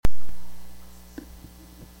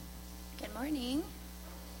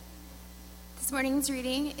This morning's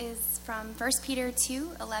reading is from 1 Peter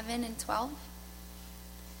 2, 11 and 12.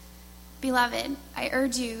 Beloved, I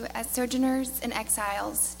urge you as sojourners and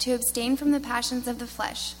exiles to abstain from the passions of the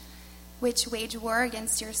flesh, which wage war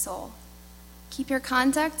against your soul. Keep your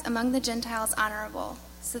conduct among the Gentiles honorable,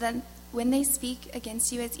 so that when they speak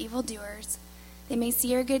against you as evildoers, they may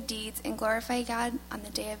see your good deeds and glorify God on the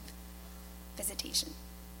day of visitation.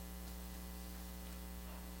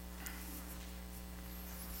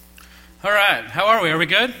 All right, how are we? Are we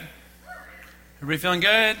good? Everybody feeling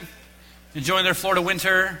good? Enjoying their Florida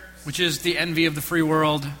winter, which is the envy of the free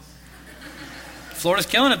world. Florida's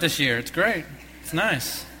killing it this year. It's great. It's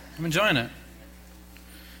nice. I'm enjoying it.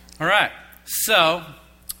 All right, so,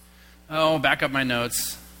 back up my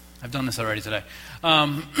notes. I've done this already today.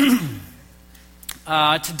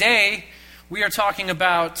 Today, we are talking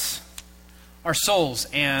about our souls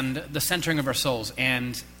and the centering of our souls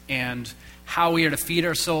and how we are to feed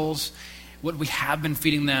our souls, what we have been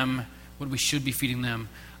feeding them, what we should be feeding them,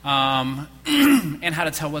 and how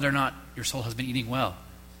to tell whether or not your soul has been eating well.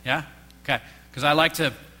 Yeah? Okay. Because I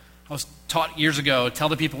was taught years ago, tell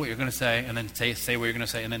the people what you're going to say, and then say what you're going to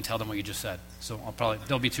say, and then tell them what you just said. So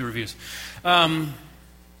there'll be 2 reviews. So I'm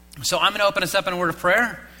going to open us up in a word of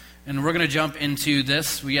prayer, and we're going to jump into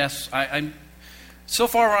this. So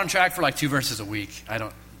far we're on track for like 2 verses a week. I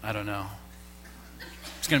don't know.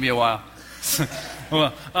 It's going to be a while.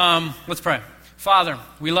 Well, let's pray. Father,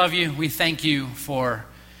 we love you. We thank you for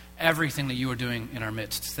everything that you are doing in our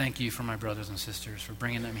midst. Thank you for my brothers and sisters, for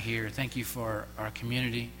bringing them here. Thank you for our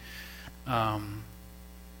community. Thank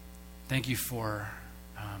you for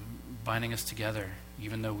binding us together,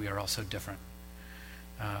 even though we are all so different.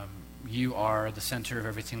 You are the center of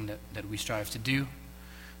everything that we strive to do.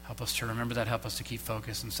 Help us to remember that. Help us to keep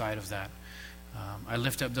focus inside of that. I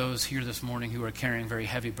lift up those here this morning who are carrying very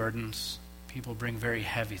heavy burdens. People bring very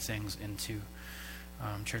heavy things into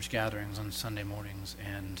church gatherings on Sunday mornings,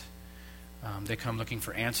 and they come looking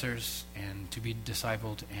for answers and to be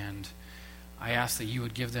discipled. And I ask that you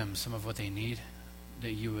would give them some of what they need,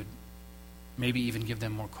 that you would maybe even give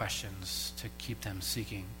them more questions to keep them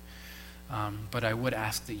seeking. But I would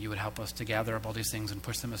ask that you would help us to gather up all these things and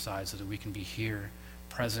push them aside so that we can be here,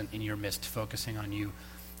 present in your midst, focusing on you,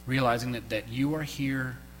 realizing that you are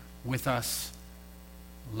here with us,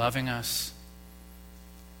 loving us,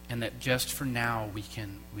 and that just for now we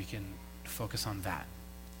can focus on that.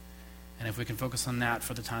 And if we can focus on that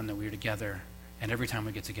for the time that we're together, and every time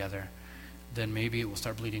we get together, then maybe it will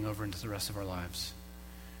start bleeding over into the rest of our lives.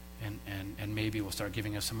 And maybe it will start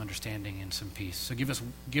giving us some understanding and some peace. So give us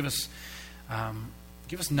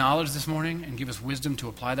knowledge this morning, and give us wisdom to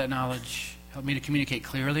apply that knowledge. Help me to communicate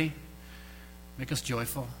clearly. Make us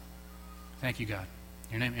joyful. Thank you, God.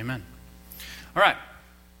 In your name, amen. All right,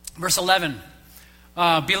 verse 11.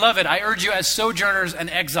 Beloved, I urge you as sojourners and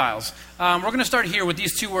exiles. We're going to start here with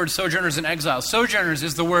these 2 words, sojourners and exiles. Sojourners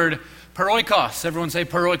is the word paroikos. Everyone say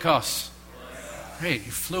paroikos. Great,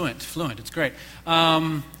 you're fluent. It's great.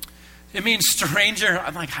 It means stranger.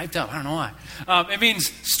 I'm like hyped up. I don't know why. It means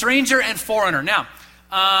stranger and foreigner. Now,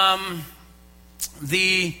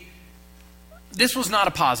 this was not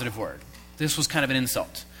a positive word. This was kind of an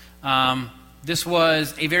insult. This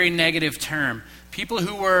was a very negative term. People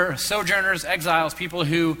who were sojourners, exiles, people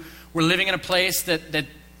who were living in a place that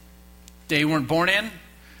they weren't born in,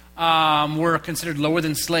 were considered lower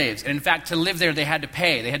than slaves. And in fact, to live there, they had to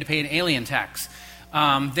pay. They had to pay an alien tax.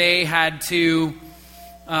 They had to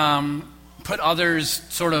put others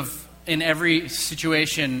sort of in every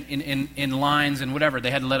situation in lines and whatever.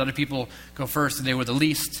 They had to let other people go first. They were the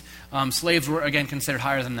least. Slaves were, again, considered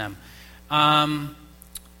higher than them.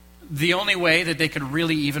 The only way that they could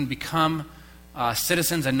really even become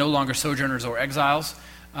citizens and no longer sojourners or exiles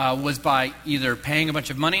was by either paying a bunch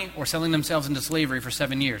of money or selling themselves into slavery for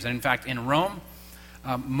 7 years. And in fact, in Rome,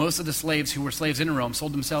 most of the slaves who were slaves in Rome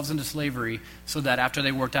sold themselves into slavery so that after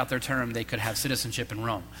they worked out their term, they could have citizenship in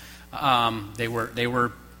Rome. They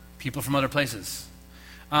were people from other places.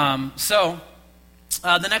 So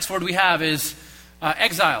the next word we have is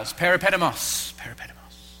exiles, peripedimos.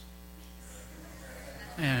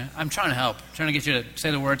 Yeah, I'm trying to help. I'm trying to get you to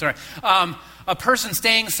say the words. All right. A person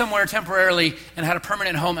staying somewhere temporarily and had a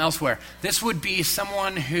permanent home elsewhere. This would be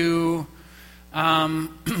someone who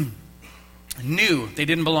knew they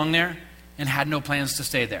didn't belong there and had no plans to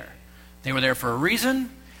stay there. They were there for a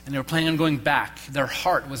reason, and they were planning on going back. Their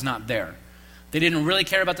heart was not there. They didn't really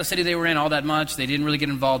care about the city they were in all that much. They didn't really get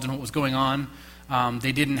involved in what was going on.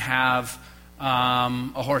 They didn't have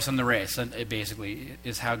a horse in the race, it basically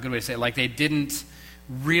is how a good way to say it. Like they didn't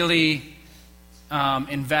really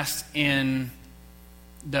invest in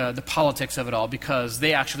the politics of it all, because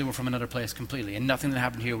they actually were from another place completely, and nothing that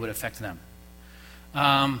happened here would affect them.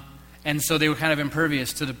 And so they were kind of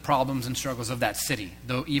impervious to the problems and struggles of that city,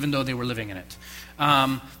 even though they were living in it.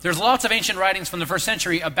 There's lots of ancient writings from the first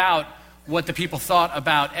century about what the people thought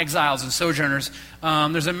about exiles and sojourners.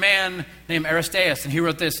 There's a man named Aristeas, and he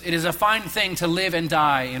wrote this: "It is a fine thing to live and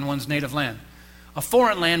die in one's native land. A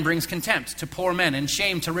foreign land brings contempt to poor men and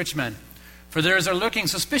shame to rich men. For there is a lurking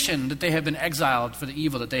suspicion that they have been exiled for the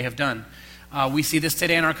evil that they have done." We see this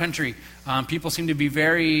today in our country. People seem to be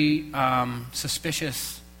very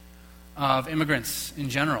suspicious of immigrants in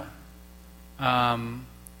general,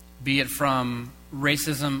 be it from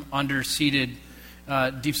racism,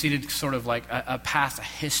 deep-seated sort of like a past, a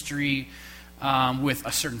history with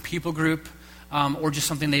a certain people group, or just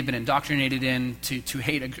something they've been indoctrinated in to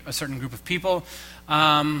hate a certain group of people.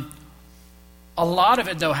 A lot of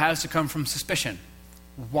it, though, has to come from suspicion.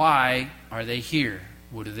 Why are they here?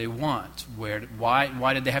 What do they want?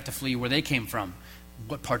 Why did they have to flee where they came from?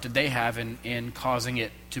 What part did they have in causing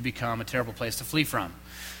it to become a terrible place to flee from?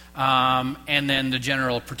 And then the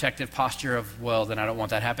general protective posture of, well, then I don't want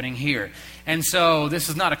that happening here. And so this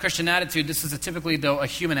is not a Christian attitude. This is typically, though, a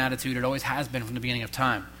human attitude. It always has been from the beginning of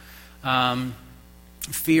time.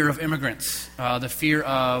 Fear of immigrants, the fear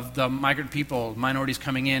of the migrant people, minorities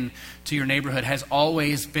coming in to your neighborhood has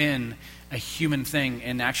always been a human thing.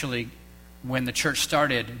 And actually, when the church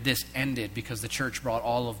started, this ended because the church brought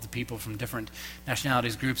all of the people from different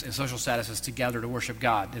nationalities, groups, and social statuses together to worship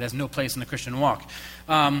God. It has no place in the Christian walk.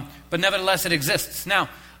 But nevertheless, it exists. Now,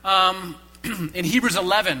 in Hebrews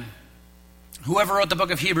 11, whoever wrote the book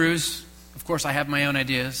of Hebrews, of course I have my own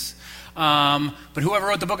ideas, but whoever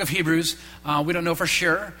wrote the book of Hebrews, we don't know for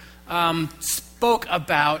sure, spoke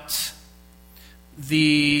about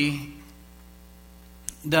the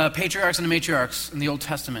patriarchs and the matriarchs in the Old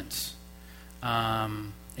Testament.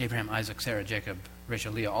 Abraham, Isaac, Sarah, Jacob,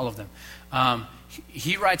 Rachel, Leah, all of them.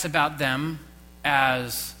 He writes about them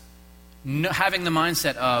as having the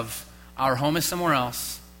mindset of, our home is somewhere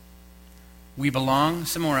else, we belong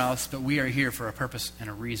somewhere else, but we are here for a purpose and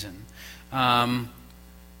a reason. And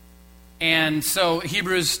so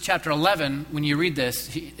Hebrews chapter 11, when you read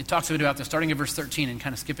this, it talks a bit about this, starting at verse 13 and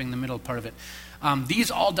kind of skipping the middle part of it.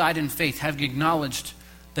 These all died in faith, having acknowledged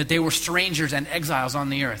that they were strangers and exiles on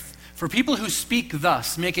the earth. For people who speak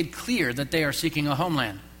thus make it clear that they are seeking a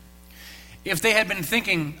homeland. If they had been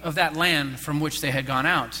thinking of that land from which they had gone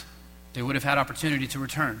out, they would have had opportunity to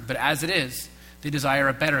return. But as it is, they desire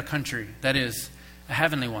a better country, that is, a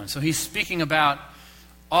heavenly one. So he's speaking about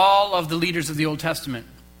all of the leaders of the Old Testament.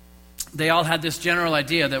 They all had this general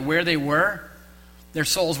idea that where they were, their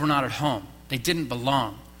souls were not at home. They didn't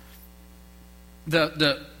belong.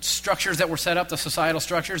 The structures that were set up, the societal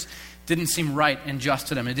structures, didn't seem right and just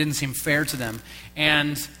to them. It didn't seem fair to them.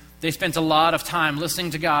 And they spent a lot of time listening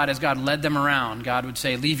to God as God led them around. God would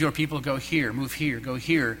say, leave your people, go here, move here, go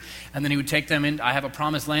here. And then he would take them in, I have a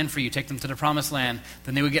promised land for you, take them to the promised land.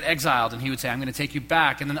 Then they would get exiled, and he would say, I'm going to take you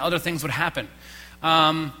back. And then other things would happen.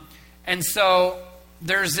 And so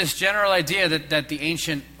there's this general idea that the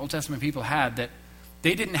ancient Old Testament people had, that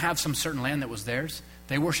they didn't have some certain land that was theirs.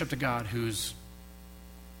 They worshiped a God whose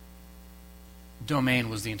domain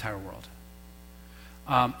was the entire world.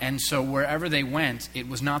 And so wherever they went, it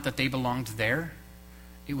was not that they belonged there.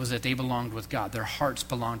 It was that they belonged with God. Their hearts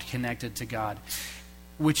belonged connected to God,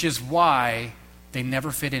 which is why they never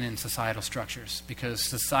fit in societal structures, because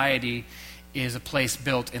society is a place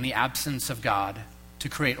built in the absence of God to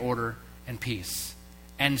create order and peace.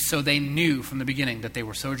 And so they knew from the beginning that they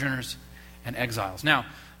were sojourners and exiles. Now,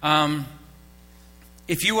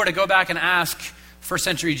 if you were to go back and ask first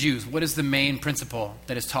century Jews, what is the main principle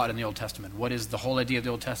that is taught in the Old Testament? What is the whole idea of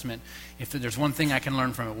the Old Testament? If there's one thing I can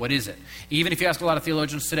learn from it, what is it? Even if you ask a lot of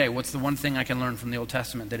theologians today, what's the one thing I can learn from the Old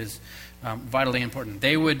Testament that is vitally important?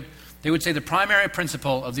 They would say the primary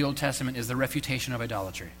principle of the Old Testament is the refutation of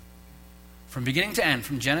idolatry. From beginning to end,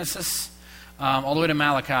 from Genesis all the way to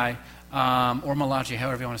Malachi, or Malachi,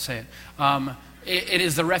 however you want to say it, it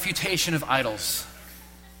is the refutation of idols.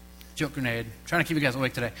 Joke grenade. Trying to keep you guys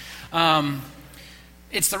awake today.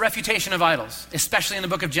 It's the refutation of idols, especially in the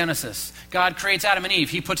book of Genesis. God creates Adam and Eve.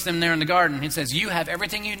 He puts them there in the garden. He says, you have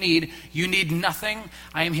everything you need. You need nothing.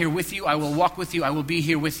 I am here with you. I will walk with you. I will be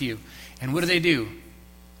here with you. And what do?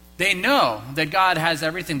 They know that God has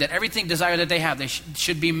everything, that everything desire that they have, they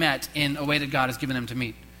should be met in a way that God has given them to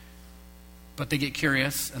meet. But they get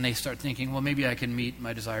curious and they start thinking, well, maybe I can meet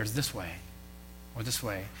my desires this way or this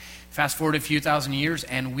way. Fast forward a few thousand years,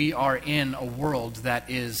 and we are in a world that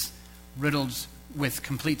is riddled with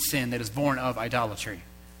complete sin, that is born of idolatry.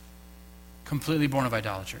 Completely born of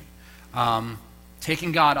idolatry.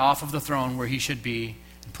 taking God off of the throne where he should be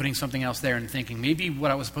and putting something else there and thinking, maybe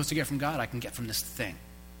what I was supposed to get from God, I can get from this thing.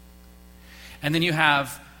 And then you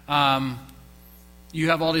have all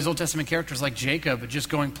these Old Testament characters like Jacob just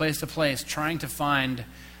going place to place, trying to find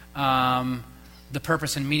the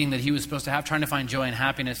purpose and meaning that he was supposed to have, trying to find joy and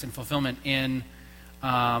happiness and fulfillment in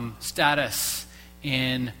status,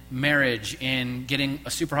 in marriage, in getting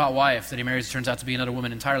a super hot wife that he marries turns out to be another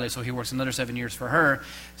woman entirely, so he works another 7 years for her,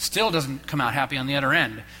 still doesn't come out happy on the other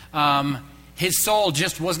end. His soul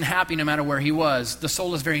just wasn't happy no matter where he was. The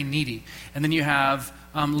soul is very needy. And then you have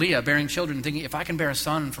Leah bearing children, thinking, if I can bear a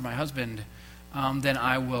son for my husband, then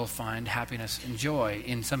I will find happiness and joy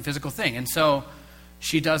in some physical thing. And so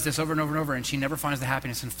she does this over and over and over, and she never finds the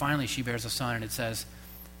happiness, and finally she bears a son, and it says,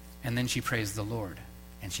 and then she praised the Lord,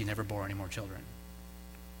 and she never bore any more children.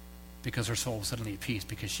 Because her soul was suddenly at peace,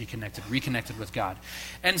 because she reconnected with God.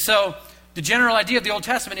 And so the general idea of the Old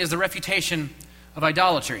Testament is the refutation of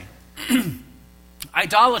idolatry.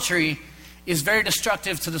 Idolatry is very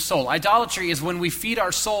destructive to the soul. Idolatry is when we feed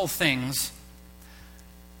our soul things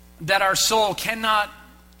that our soul cannot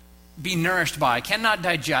be nourished by, cannot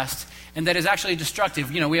digest, and that is actually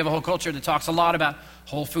destructive. You know, we have a whole culture that talks a lot about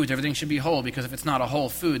whole foods. Everything should be whole, because if it's not a whole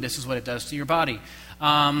food, this is what it does to your body.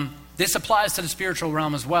 This applies to the spiritual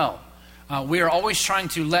realm as well. We are always trying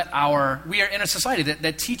to we are in a society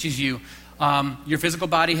that teaches you your physical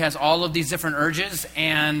body has all of these different urges,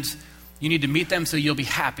 and you need to meet them so you'll be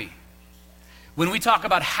happy. When we talk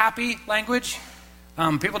about happy language,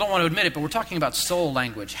 people don't want to admit it, but we're talking about soul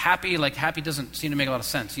language. Happy doesn't seem to make a lot of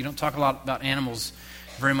sense. You don't talk a lot about animals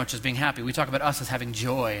very much as being happy. We talk about us as having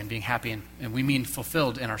joy and being happy, and we mean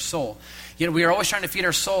fulfilled in our soul. Yet we are always trying to feed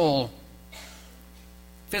our soul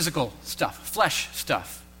physical stuff, flesh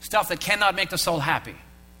stuff that cannot make the soul happy.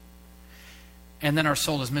 And then our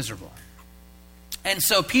soul is miserable. And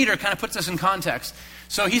so Peter kind of puts this in context.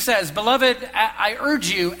 So he says, beloved, I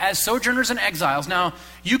urge you as sojourners and exiles. Now,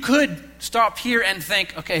 you could stop here and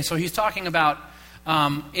think, okay, so he's talking about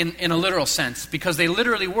in a literal sense, because they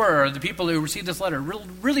literally were, the people who received this letter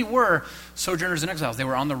really were sojourners and exiles. They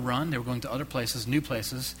were on the run. They were going to other places, new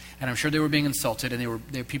places, and I'm sure they were being insulted,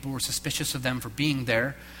 and people were suspicious of them for being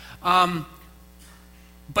there.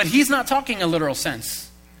 But he's not talking a literal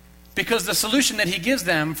sense, because the solution that he gives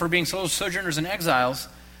them for being sojourners and exiles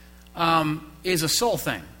is a soul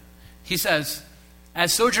thing. He says,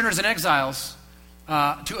 as sojourners and exiles,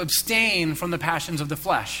 to abstain from the passions of the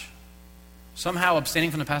flesh. Somehow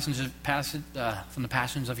abstaining from the passions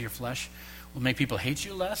of your flesh will make people hate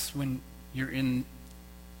you less when you're in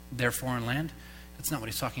their foreign land. That's not what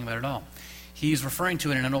he's talking about at all. He's referring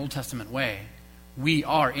to it in an Old Testament way. We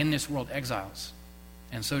are in this world exiles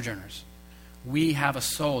and sojourners. We have a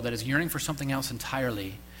soul that is yearning for something else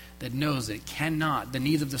entirely, that knows that the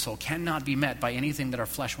needs of the soul cannot be met by anything that our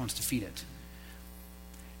flesh wants to feed it.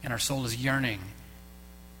 And our soul is yearning,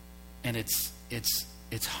 and it's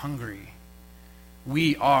hungry.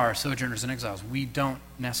 We are sojourners and exiles. We don't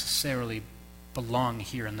necessarily belong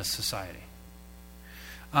here in this society.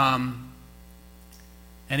 And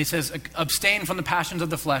he says, abstain from the passions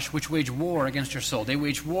of the flesh, which wage war against your soul. They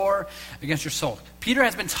wage war against your soul. Peter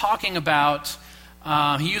has been talking about,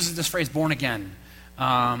 he uses this phrase, born again.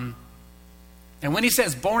 And when he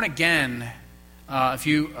says born again, a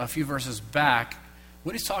few verses back,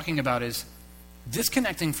 what he's talking about is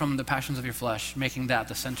disconnecting from the passions of your flesh, making that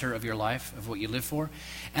the center of your life, of what you live for,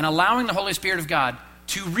 and allowing the Holy Spirit of God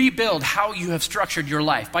to rebuild how you have structured your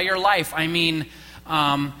life. By your life, I mean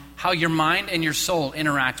how your mind and your soul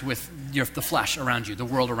interact with the flesh around you, the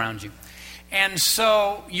world around you. And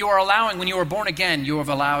so you are allowing, when you are born again, you have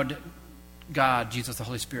allowed God, Jesus, the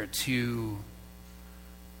Holy Spirit, to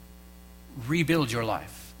rebuild your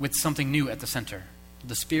life with something new at the center.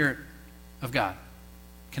 The Spirit of God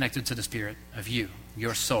connected to the spirit of you,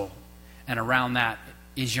 your soul. And around that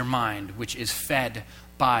is your mind, which is fed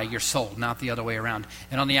by your soul, not the other way around.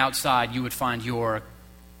 And on the outside, you would find your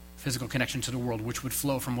physical connection to the world, which would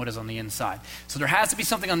flow from what is on the inside. So there has to be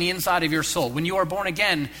something on the inside of your soul. When you are born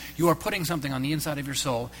again, you are putting something on the inside of your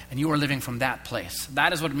soul, and you are living from that place.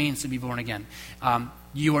 That is what it means to be born again.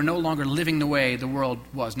 You are no longer living the way the world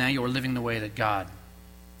was. Now you are living the way that God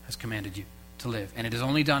has commanded you to live. And it is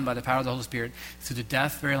only done by the power of the Holy Spirit through the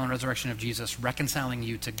death, burial, and resurrection of Jesus, reconciling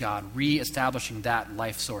you to God, reestablishing that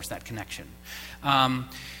life source, that connection. And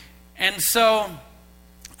so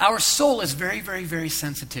our soul is very, very, very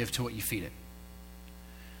sensitive to what you feed it.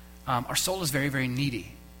 Our soul is very, very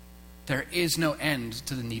needy. There is no end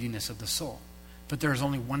to the neediness of the soul. But there is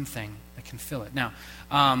only one thing that can fill it. Now,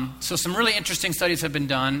 so some really interesting studies have been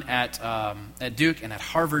done at Duke and at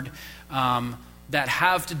Harvard that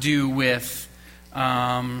have to do with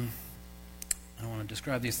I don't want to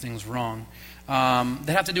describe these things wrong, that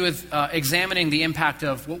have to do with examining the impact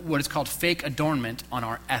of what is called fake adornment on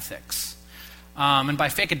our ethics. And by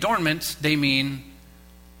fake adornment, they mean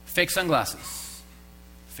fake sunglasses,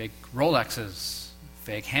 fake Rolexes,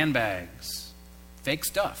 fake handbags, fake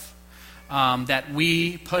stuff that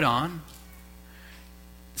we put on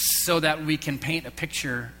so that we can paint a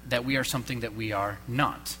picture that we are something that we are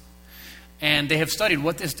not. And they have studied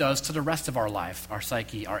what this does to the rest of our life, our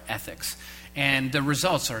psyche, our ethics. And the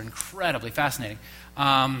results are incredibly fascinating.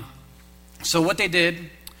 So what they did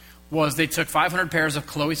was they took 500 pairs of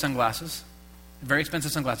Chloe sunglasses, very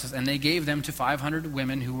expensive sunglasses, and they gave them to 500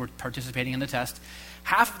 women who were participating in the test.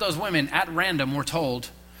 Half of those women at random were told,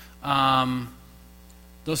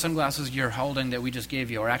 those sunglasses you're holding that we just gave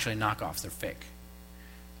you are actually knockoffs, they're fake.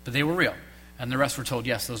 But they were real. And the rest were told,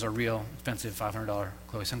 yes, those are real, expensive $500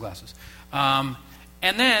 Chloe sunglasses. And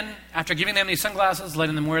then, after giving them these sunglasses,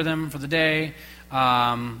 letting them wear them for the day,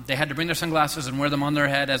 they had to bring their sunglasses and wear them on their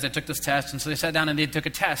head as they took this test. And so they sat down and they took a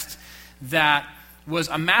test that was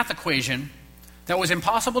a math equation that was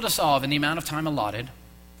impossible to solve in the amount of time allotted.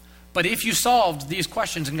 But if you solved these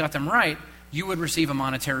questions and got them right, you would receive a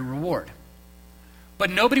monetary reward. But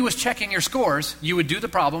nobody was checking your scores. You would do the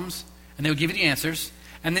problems, and they would give you the answers,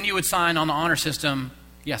 and then you would sign on the honor system,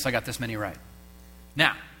 yes, I got this many right.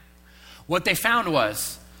 Now, what they found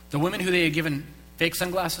was the women who they had given fake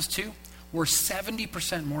sunglasses to were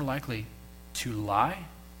 70% more likely to lie,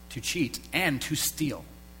 to cheat, and to steal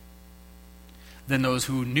than those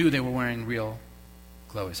who knew they were wearing real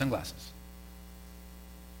Chloe sunglasses.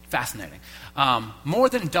 Fascinating. More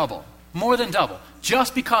than double,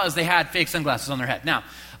 just because they had fake sunglasses on their head. Now,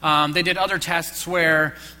 they did other tests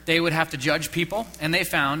where they would have to judge people, and they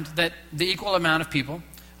found that the equal amount of people,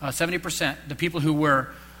 70%, the people who were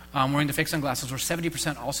wearing the fake sunglasses were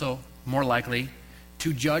 70% also more likely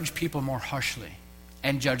to judge people more harshly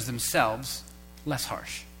and judge themselves less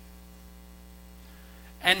harsh.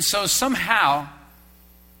 And so somehow,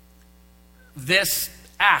 this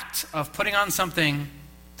act of putting on something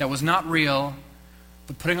that was not real,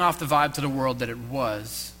 but putting off the vibe to the world that it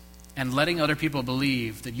was, and letting other people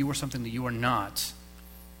believe that you were something that you were not,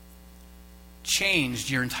 changed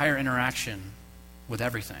your entire interaction with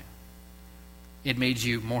everything. It made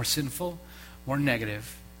you more sinful, more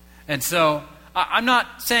negative. And so, I'm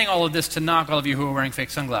not saying all of this to knock all of you who are wearing fake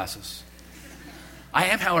sunglasses. I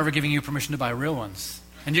am, however, giving you permission to buy real ones.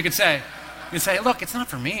 And you could say, look, it's not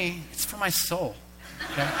for me, it's for my soul.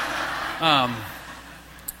 Okay?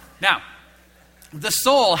 Now, the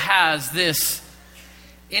soul has this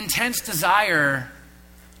intense desire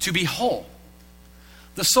to be whole.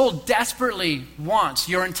 The soul desperately wants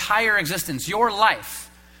your entire existence, your life,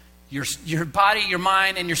 your body, your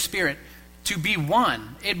mind, and your spirit to be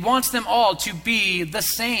one. It wants them all to be the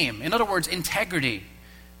same. In other words, integrity,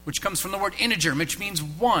 which comes from the word integer, which means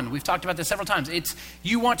one. We've talked about this several times. It's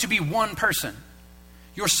you want to be one person.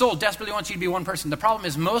 Your soul desperately wants you to be one person. The problem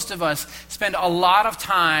is most of us spend a lot of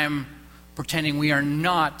time pretending we are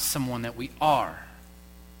not someone that we are.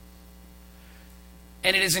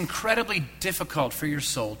 And it is incredibly difficult for your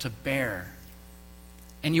soul to bear.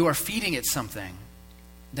 And you are feeding it something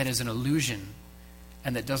that is an illusion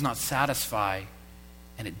and that does not satisfy,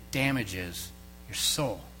 and it damages your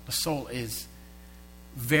soul. The soul is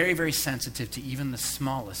very, very sensitive to even the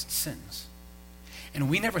smallest sins. And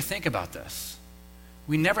we never think about this.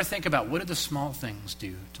 We never think about what do the small things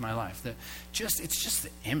do to my life. It's just the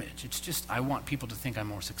image. It's just I want people to think I'm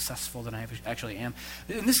more successful than I actually am.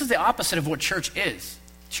 And this is the opposite of what church is.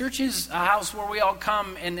 Church is a house where we all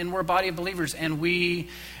come and we're a body of believers and we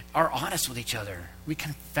are honest with each other. We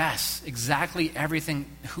confess exactly everything,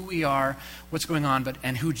 who we are, what's going on,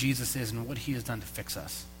 and who Jesus is and what he has done to fix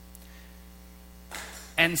us.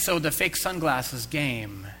 And so the fake sunglasses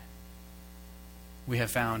game, we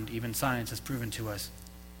have found, even science has proven to us,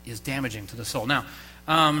 is damaging to the soul. Now,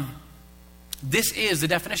 this is the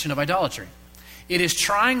definition of idolatry. It is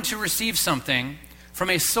trying to receive something from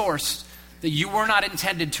a source that you were not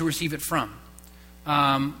intended to receive it from.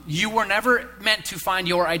 You were never meant to find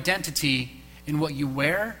your identity in what you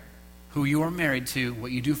wear, who you are married to,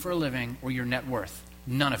 what you do for a living, or your net worth.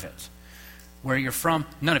 None of it. Where you're from,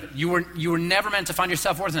 none of it. You were never meant to find your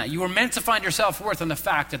self-worth in that. You were meant to find your self-worth in the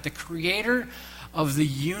fact that the creator of the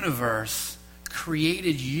universe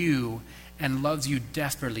created you and loves you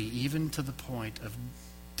desperately, even to the point of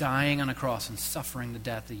dying on a cross and suffering the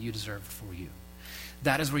death that you deserved for you.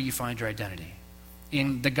 That is where you find your identity.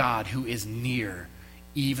 In the God who is near,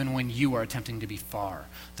 even when you are attempting to be far.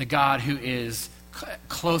 The God who is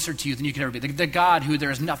closer to you than you could ever be. The God who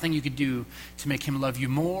there is nothing you could do to make him love you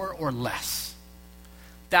more or less.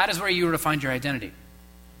 that is where you are to find your identity,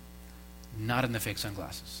 not in the fake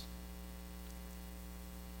sunglasses.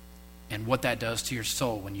 And what that does to your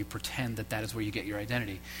soul when you pretend that that is where you get your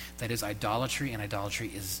identity, that is idolatry, and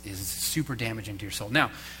idolatry is super damaging to your soul.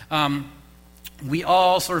 Now, we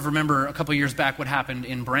all sort of remember a couple years back what happened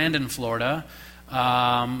in Brandon, Florida,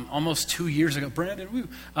 almost 2 years ago.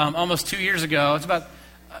 Almost 2 years ago. It's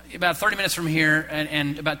about 30 minutes from here,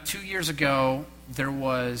 and about 2 years ago, there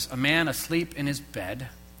was a man asleep in his bed,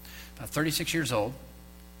 about 36 years old,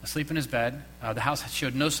 asleep in his bed. The house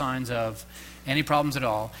showed no signs of any problems at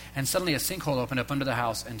all, and suddenly a sinkhole opened up under the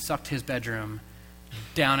house and sucked his bedroom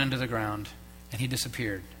down into the ground, and he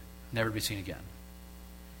disappeared, never to be seen again.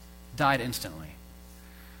 Died instantly.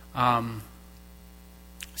 Sinkholes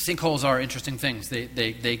are interesting things.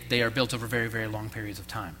 They are built over very, very long periods of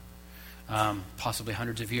time, possibly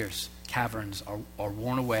hundreds of years. Caverns are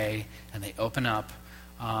worn away, and they open up,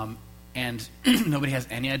 and nobody has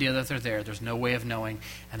any idea that they're there. There's no way of knowing.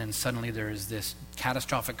 And then suddenly there is this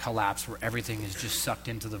catastrophic collapse where everything is just sucked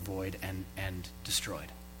into the void and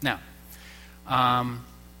destroyed. Now,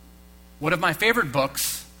 one of my favorite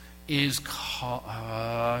books is called,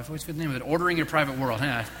 I always forget the name of it, Ordering Your Private World.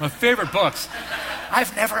 Yeah, my favorite books.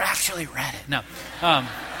 I've never actually read it. No. I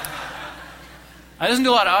listen to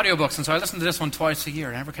a lot of audiobooks, and so I listen to this one twice a year.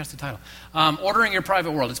 I never catch the title. Ordering Your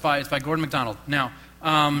Private World. It's by Gordon MacDonald. Now,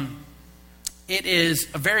 it is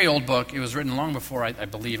a very old book. It was written long before I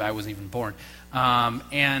believe I was even born.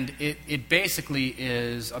 And it basically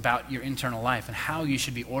is about your internal life and how you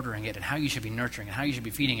should be ordering it and how you should be nurturing it and how you should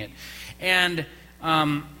be feeding it. And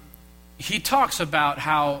he talks about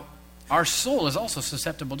how our soul is also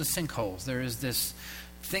susceptible to sinkholes. There is this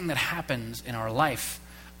thing that happens in our life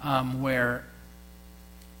where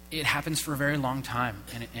it happens for a very long time,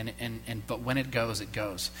 but when it goes, it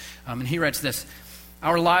goes. And he writes this: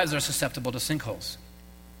 our lives are susceptible to sinkholes.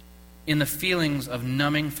 In the feelings of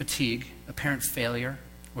numbing fatigue, apparent failure,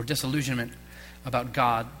 or disillusionment about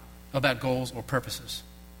God, about goals or purposes,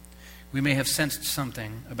 we may have sensed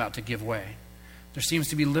something about to give way. There seems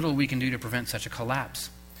to be little we can do to prevent such a collapse.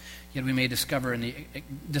 Yet we may discover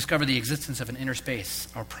the existence of an inner space,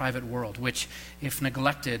 our private world, which, if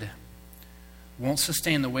neglected, won't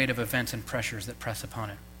sustain the weight of events and pressures that press upon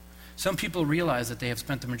it. Some people realize that they have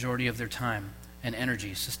spent the majority of their time and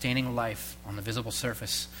energy sustaining life on the visible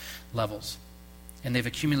surface levels, and they've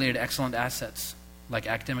accumulated excellent assets like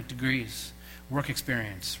academic degrees, work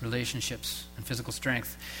experience, relationships, and physical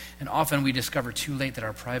strength. And often we discover too late that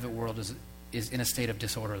our private world is in a state of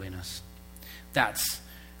disorderliness.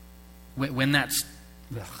 When that's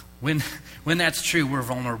true, we're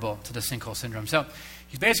vulnerable to the sinkhole syndrome. So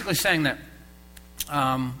he's basically saying that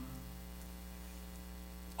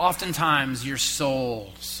oftentimes your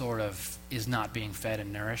soul sort of is not being fed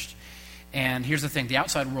and nourished. And here's the thing: the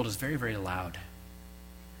outside world is very, very loud.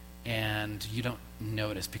 And you don't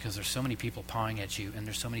notice because there's so many people pawing at you, and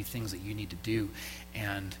there's so many things that you need to do,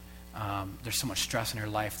 and there's so much stress in your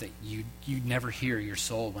life that you never hear your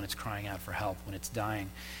soul when it's crying out for help, when it's dying.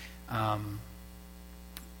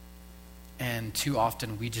 And too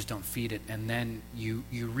often we just don't feed it. And then you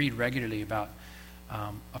read regularly about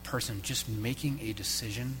a person just making a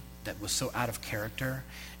decision that was so out of character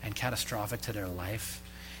and catastrophic to their life,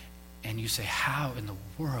 and you say, how in the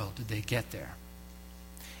world did they get there?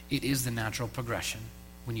 It is the natural progression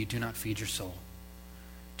when you do not feed your soul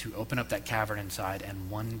to open up that cavern inside, and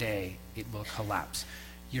one day it will collapse.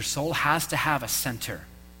 Your soul has to have a center.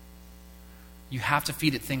 You have to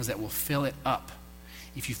feed it things that will fill it up.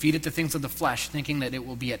 If you feed it the things of the flesh, thinking that it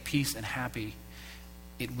will be at peace and happy,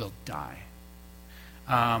 it will die.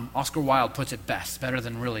 Oscar Wilde puts it best, better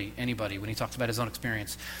than really anybody, when he talks about his own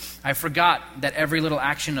experience. I forgot that every little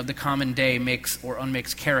action of the common day makes or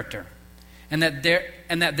unmakes character, and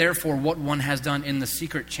that therefore what one has done in the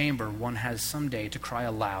secret chamber, one has someday to cry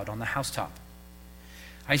aloud on the housetop.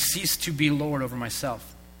 I ceased to be Lord over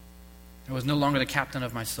myself. I was no longer the captain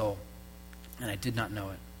of my soul, and I did not know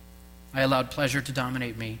it. I allowed pleasure to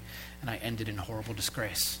dominate me, and I ended in horrible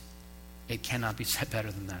disgrace. It cannot be said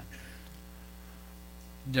better than that.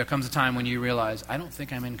 There comes a time when you realize, I don't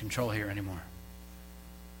think I'm in control here anymore.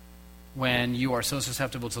 When you are so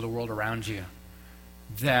susceptible to the world around you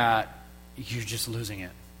that you're just losing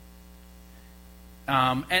it.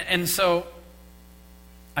 And so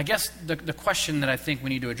I guess the question that I think we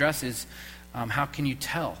need to address is, how can you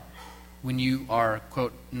tell when you are,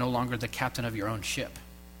 quote, no longer the captain of your own ship?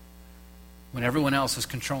 When everyone else is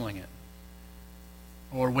controlling it,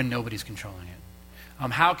 or when nobody's controlling it?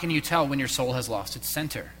 How can you tell when your soul has lost its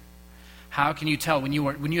center? How can you tell when you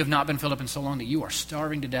have not been filled up in so long that you are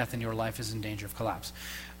starving to death and your life is in danger of collapse?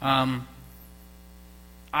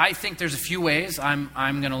 I think there's a few ways. I'm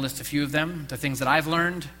going to list a few of them. The things that I've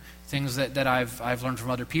learned, things that I've learned from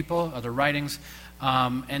other people, other writings.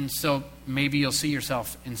 And so maybe you'll see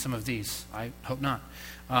yourself in some of these. I hope not.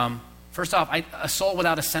 First off, a soul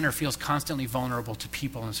without a center feels constantly vulnerable to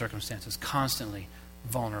people and circumstances. Constantly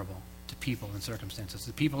vulnerable to people and circumstances.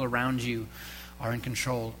 The people around you are in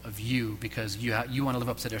control of you because you want to live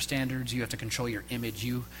up to their standards. You have to control your image.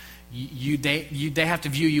 They have to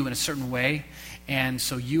view you in a certain way, and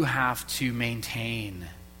so you have to maintain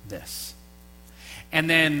this. And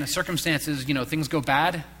then circumstances, things go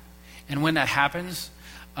bad, and when that happens,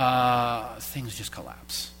 things just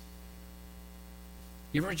collapse.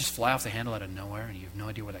 You ever just fly off the handle out of nowhere and you have no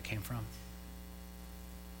idea where that came from?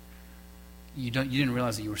 You didn't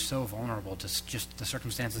realize that you were so vulnerable to just the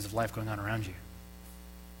circumstances of life going on around you.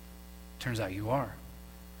 Turns out you are.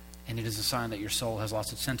 And it is a sign that your soul has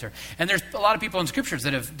lost its center. And there's a lot of people in scriptures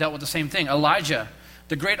that have dealt with the same thing. Elijah,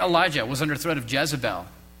 the great Elijah, was under threat of Jezebel.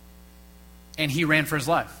 And he ran for his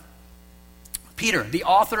life. Peter, the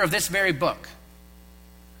author of this very book,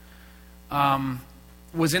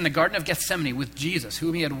 was in the Garden of Gethsemane with Jesus,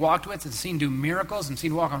 whom he had walked with and seen do miracles and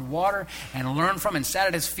seen walk on water and learn from and sat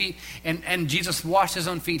at his feet. And Jesus washed his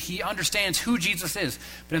own feet. He understands who Jesus is.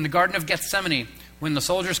 But in the Garden of Gethsemane, when the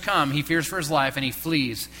soldiers come, he fears for his life and he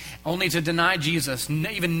flees, only to deny Jesus,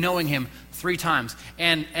 even knowing him 3 times.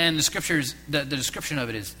 And the scriptures, the description of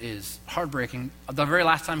it is heartbreaking. The very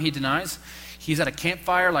last time he denies, he's at a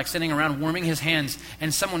campfire, like sitting around warming his hands,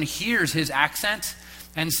 and someone hears his accent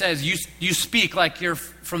and says, you speak like you're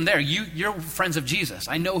from there. You're friends of Jesus.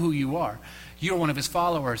 I know who you are. You're one of his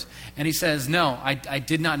followers. And he says, no, I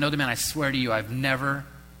did not know the man. I swear to you, I've never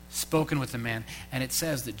spoken with the man. And it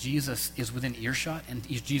says that Jesus is within earshot, and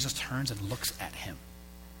Jesus turns and looks at him.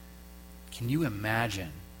 Can you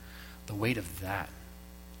imagine the weight of that?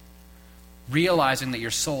 Realizing that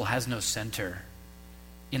your soul has no center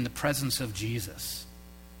in the presence of Jesus.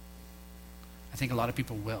 I think a lot of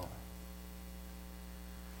people will.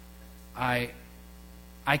 I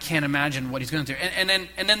can't imagine what he's going through. And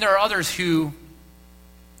then there are others who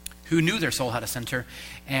knew their soul had a center,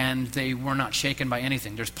 and they were not shaken by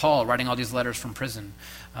anything. There's Paul writing all these letters from prison,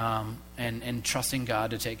 and trusting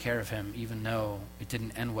God to take care of him, even though it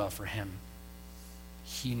didn't end well for him.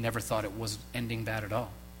 He never thought it was ending bad at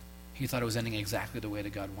all. He thought it was ending exactly the way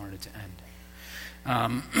that God wanted it to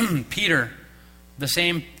end. Peter, the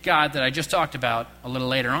same God that I just talked about a little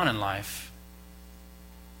later on in life,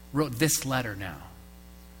 wrote this letter now,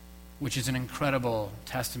 which is an incredible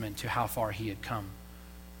testament to how far he had come,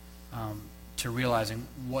 to realizing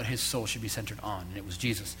what his soul should be centered on, and it was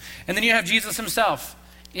Jesus. And then you have Jesus himself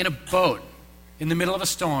in a boat in the middle of a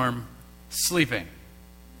storm, sleeping.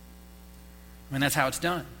 I mean, that's how it's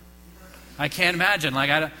done. I can't imagine.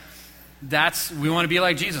 We want to be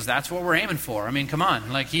like Jesus. That's what we're aiming for. I mean, come on.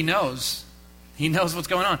 He knows what's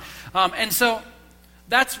going on. And so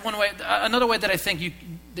that's one way. Another way that I think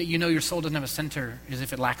you know your soul doesn't have a center is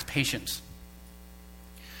if it lacks patience.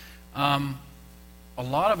 A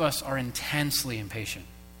lot of us are intensely impatient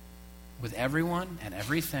with everyone and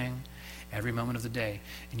everything, every moment of the day.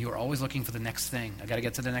 And you are always looking for the next thing. I got to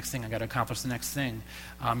get to the next thing. I got to accomplish the next thing.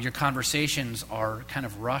 Your conversations are kind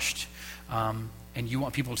of rushed. And you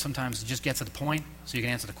want people to sometimes just get to the point so you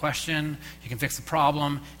can answer the question, you can fix the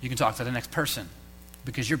problem, you can talk to the next person.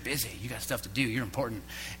 Because you're busy, you got stuff to do, you're important.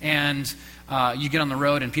 And you get on the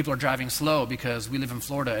road and people are driving slow because we live in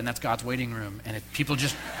Florida and that's God's waiting room. And people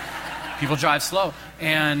drive slow.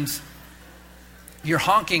 And you're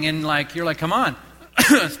honking and you're like, come on.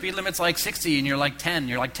 Speed limit's 60 and you're 10.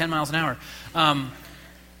 You're 10 miles an hour.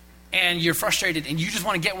 And you're frustrated and you just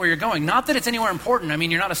want to get where you're going. Not that it's anywhere important. I mean,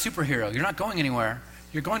 you're not a superhero. You're not going anywhere.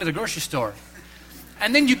 You're going to the grocery store.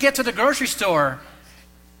 And then you get to the grocery store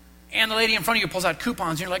and the lady in front of you pulls out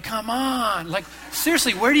coupons, and you're like, come on.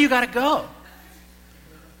 Seriously, where do you got to go?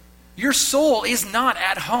 Your soul is not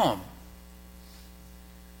at home.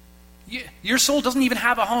 Your soul doesn't even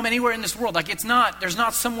have a home anywhere in this world. There's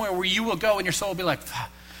not somewhere where you will go and your soul will be like, I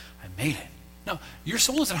made it. No, your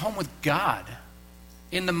soul is at home with God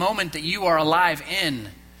in the moment that you are alive in,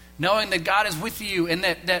 knowing that God is with you, and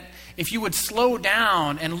that if you would slow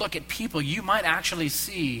down and look at people, you might actually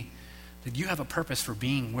see that you have a purpose for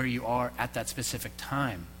being where you are at that specific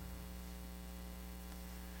time.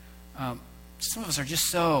 Some of us are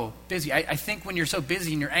just so busy. I think when you're so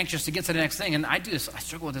busy and you're anxious to get to the next thing, and I do this, I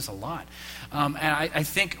struggle with this a lot. And I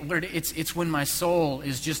think it's when my soul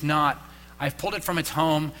is just not, I've pulled it from its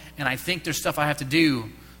home, and I think there's stuff I have to do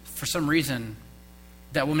for some reason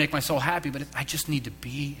that will make my soul happy, but I just need to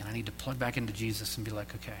be, and I need to plug back into Jesus and be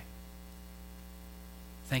like, okay,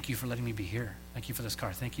 Thank you for letting me be here. Thank you for this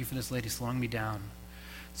car. Thank you for this lady slowing me down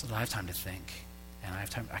so that I have time to think. And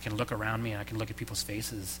I can look around me and I can look at people's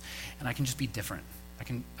faces and I can just be different. I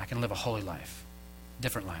can live a holy life,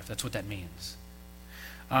 different life. That's what that means.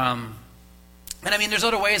 And I mean, there's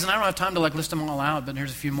other ways, and I don't have time to list them all out, but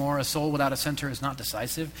here's a few more. A soul without a center is not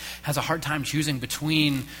decisive, has a hard time choosing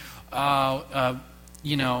between, there's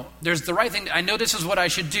the right thing. I know this is what I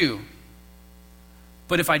should do,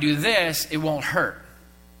 but if I do this, it won't hurt.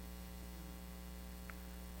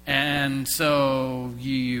 And so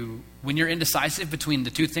when you're indecisive between the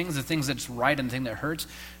two things, the things that's right and the thing that hurts,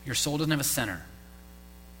 your soul doesn't have a center.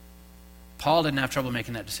 Paul didn't have trouble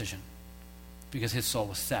making that decision because his soul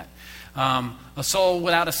was set. A soul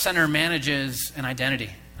without a center manages an identity.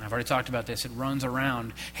 And I've already talked about this. It runs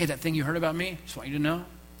around. Hey, that thing you heard about me, just want you to know,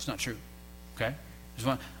 it's not true. Okay?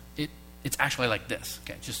 It's actually like this.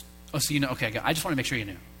 Okay, so you know, okay, I just want to make sure you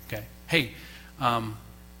knew. Okay? Hey, I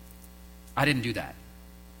didn't do that.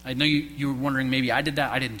 I know you were wondering, maybe I did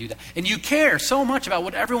that. I didn't do that. And you care so much about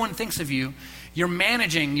what everyone thinks of you. You're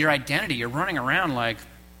managing your identity. You're running around like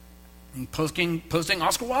posting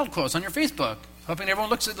Oscar Wilde quotes on your Facebook, hoping everyone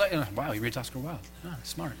looks at wow, he reads Oscar Wilde. Oh,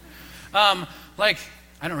 smart. I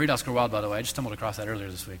don't read Oscar Wilde, by the way. I just stumbled across that earlier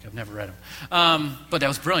this week. I've never read him. But that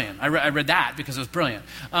was brilliant. I read that because it was brilliant.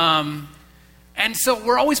 And so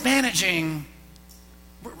we're always managing.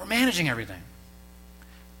 We're managing everything.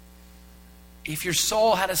 If your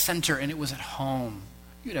soul had a center and it was at home,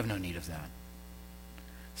 you'd have no need of that.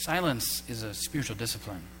 Silence is a spiritual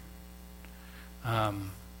discipline. I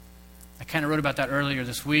kind of wrote about that earlier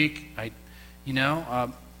this week.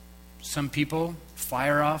 Some people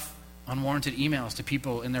fire off unwarranted emails to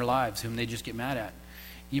people in their lives whom they just get mad at.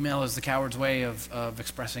 Email is the coward's way of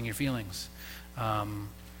expressing your feelings.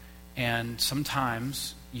 And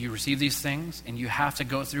sometimes you receive these things and you have to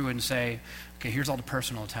go through and say, okay, here's all the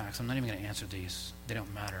personal attacks. I'm not even going to answer these. They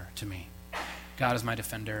don't matter to me. God is my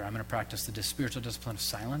defender. I'm going to practice the spiritual discipline of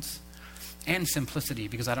silence and simplicity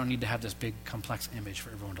because I don't need to have this big, complex image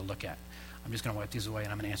for everyone to look at. I'm just going to wipe these away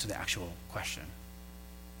and I'm going to answer the actual question,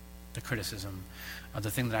 the criticism of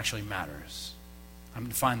the thing that actually matters. I'm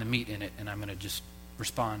going to find the meat in it and I'm going to just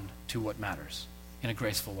respond to what matters in a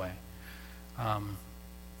graceful way.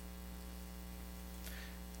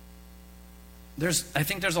 I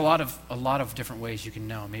think there's a lot of different ways you can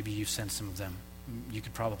know. Maybe you've sensed some of them. You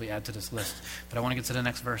could probably add to this list. But I want to get to the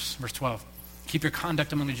next verse 12. Keep your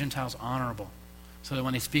conduct among the Gentiles honorable, so that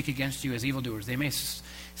when they speak against you as evildoers, they may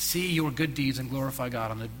see your good deeds and glorify God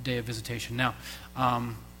on the day of visitation. Now,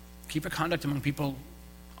 keep your conduct among people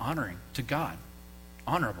honoring to God.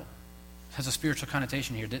 Honorable. It has a spiritual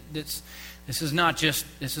connotation here. This is not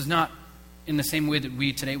in the same way that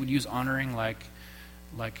we today would use honoring like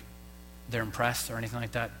they're impressed or anything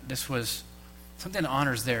like that. This was something that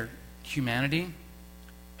honors their humanity,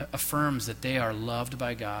 affirms that they are loved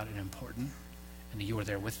by God and important, and that you are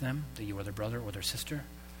there with them, that you are their brother or their sister.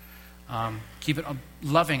 Keep it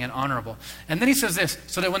loving and honorable. And then he says this,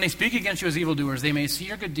 so that when they speak against you as evildoers, they may see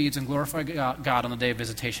your good deeds and glorify God on the day of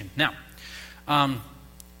visitation. Now,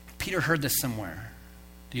 Peter heard this somewhere.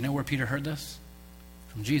 Do you know where Peter heard this?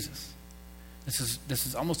 From Jesus. This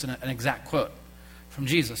is almost an exact quote from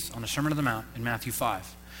Jesus on the Sermon on the Mount in Matthew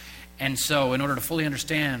 5. And so in order to fully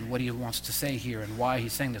understand what he wants to say here and why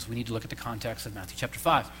he's saying this, we need to look at the context of Matthew chapter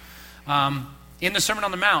 5. In the Sermon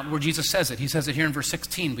on the Mount, where Jesus says it, he says it here in verse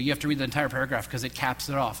 16, but you have to read the entire paragraph because it caps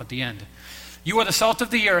it off at the end. You are the salt of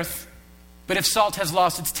the earth, but if salt has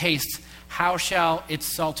lost its taste, how shall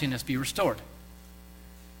its saltiness be restored?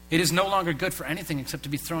 It is no longer good for anything except to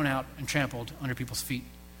be thrown out and trampled under people's feet.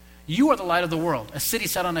 You are the light of the world. A city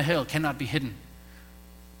set on a hill cannot be hidden.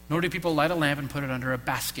 Nor do people light a lamp and put it under a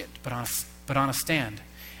basket, but on a stand,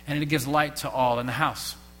 and it gives light to all in the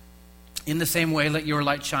house. In the same way, let your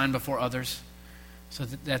light shine before others, so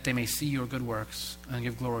that they may see your good works and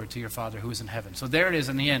give glory to your Father who is in heaven. So there it is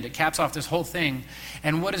in the end. It caps off this whole thing.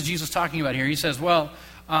 And what is Jesus talking about here? He says,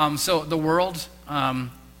 so the world,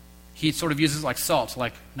 he sort of uses like salt,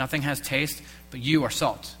 like nothing has taste, but you are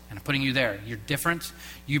salt. And I'm putting you there. You're different.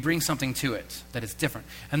 You bring something to it that is different.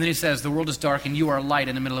 And then he says, the world is dark and you are light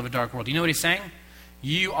in the middle of a dark world. You know what he's saying?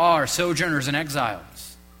 You are sojourners and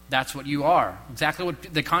exiles. That's what you are. Exactly what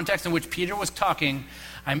the context in which Peter was talking.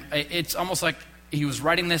 It's almost like he was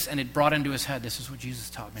writing this and it brought into his head, this is what Jesus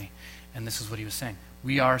taught me. And this is what he was saying.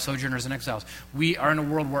 We are sojourners and exiles. We are in a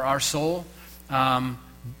world where our soul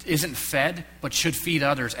isn't fed, but should feed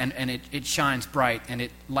others. And it shines bright and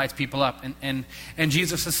it lights people up. And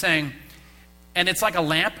Jesus is saying, and it's like a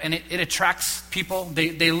lamp and it attracts people.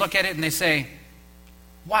 They look at it and they say,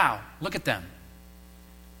 wow, look at them.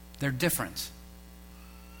 They're different.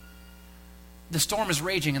 the storm is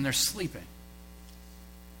raging and they're sleeping.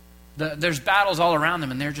 There's battles all around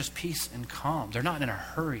them and they're just peace and calm. They're not in a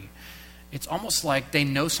hurry. It's almost like they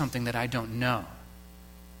know something that I don't know.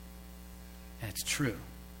 And it's true.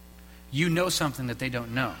 You know something that they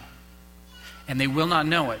don't know. And they will not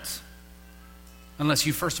know it unless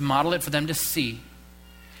you first model it for them to see.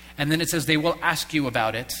 And then it says they will ask you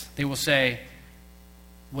about it. They will say,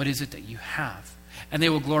 what is it that you have? And they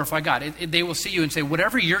will glorify God. They will see you and say,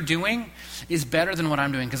 whatever you're doing is better than what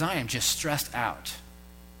I'm doing because I am just stressed out.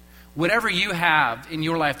 Whatever you have in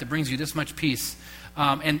your life that brings you this much peace,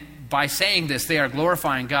 and by saying this, they are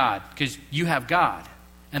glorifying God because you have God.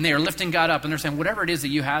 And they are lifting God up and they're saying, whatever it is that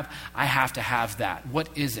you have, I have to have that.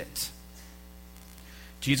 What is it?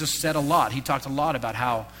 Jesus said a lot. He talked a lot about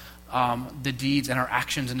how the deeds and our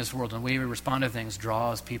actions in this world and the way we respond to things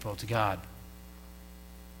draws people to God.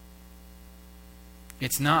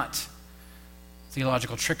 It's not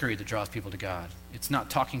theological trickery that draws people to God. It's not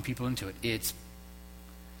talking people into it. It's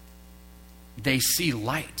they see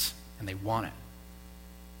light and they want it.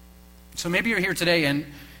 So maybe you're here today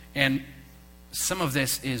and some of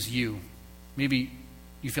this is you. Maybe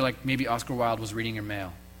you feel like maybe Oscar Wilde was reading your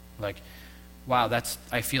mail. Like, wow,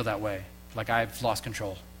 I feel that way. Like I've lost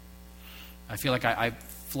control. I feel like I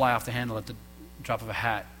fly off the handle at the drop of a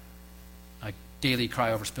hat. I daily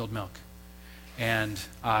cry over spilled milk. And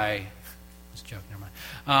it's a joke, never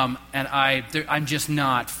mind. I'm just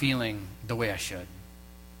not feeling the way I should.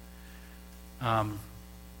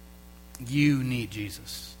 You need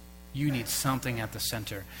Jesus. You need something at the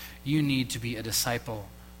center. You need to be a disciple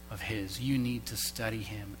of his. You need to study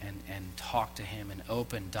him and talk to him and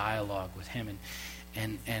open dialogue with him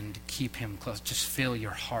and keep him close. Just fill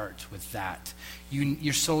your heart with that.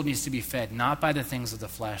 Your soul needs to be fed, not by the things of the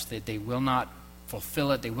flesh. They will not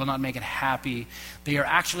fulfill it. They will not make it happy. They are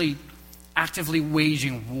actually actively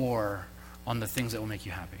waging war on the things that will make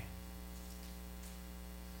you happy.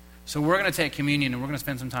 So we're going to take communion and we're going to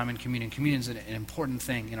spend some time in communion. Communion is an important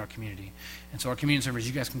thing in our community. And so our communion servers,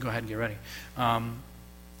 you guys can go ahead and get ready.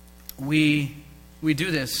 We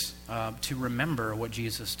do this to remember what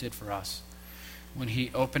Jesus did for us when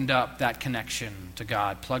he opened up that connection to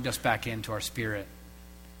God, plugged us back into our spirit.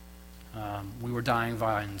 We were dying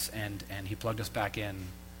vines and he plugged us back in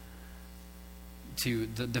to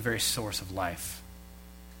the very source of life.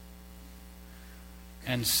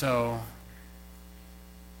 And so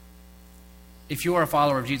if you are a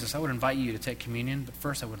follower of Jesus, I would invite you to take communion, but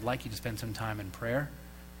first I would like you to spend some time in prayer.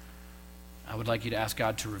 I would like you to ask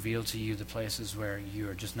God to reveal to you the places where you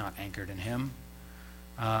are just not anchored in him.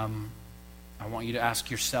 I want you to ask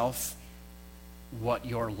yourself what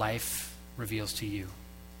your life reveals to you.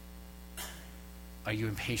 Are you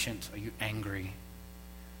impatient? Are you angry?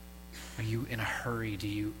 Are you in a hurry?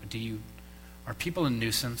 Are people a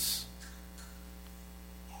nuisance?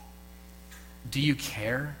 Do you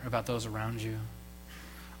care about those around you?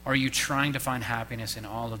 Are you trying to find happiness in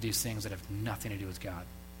all of these things that have nothing to do with God?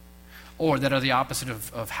 Or that are the opposite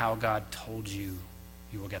of how God told you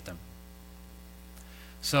you will get them?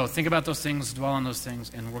 So think about those things, dwell on those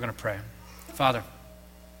things, and we're going to pray. Father,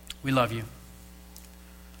 we love you.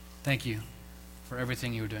 Thank you for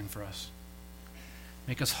everything you are doing for us.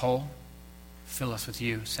 Make us whole. Fill us with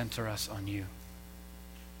you. Center us on you.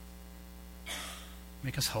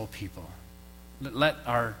 Make us whole people. Let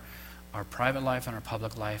our private life and our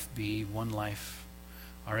public life be one life.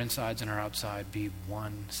 Our insides and our outside be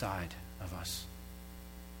one side of us.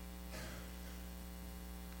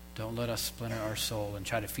 Don't let us splinter our soul and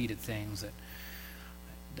try to feed it things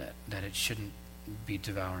that it shouldn't be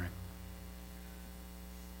devouring.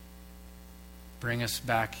 Bring us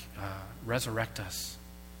back, resurrect us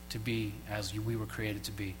to be as we were created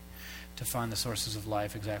to be, to find the sources of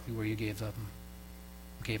life exactly where you gave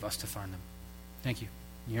us to find them. Thank you.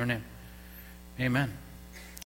 In your name, amen.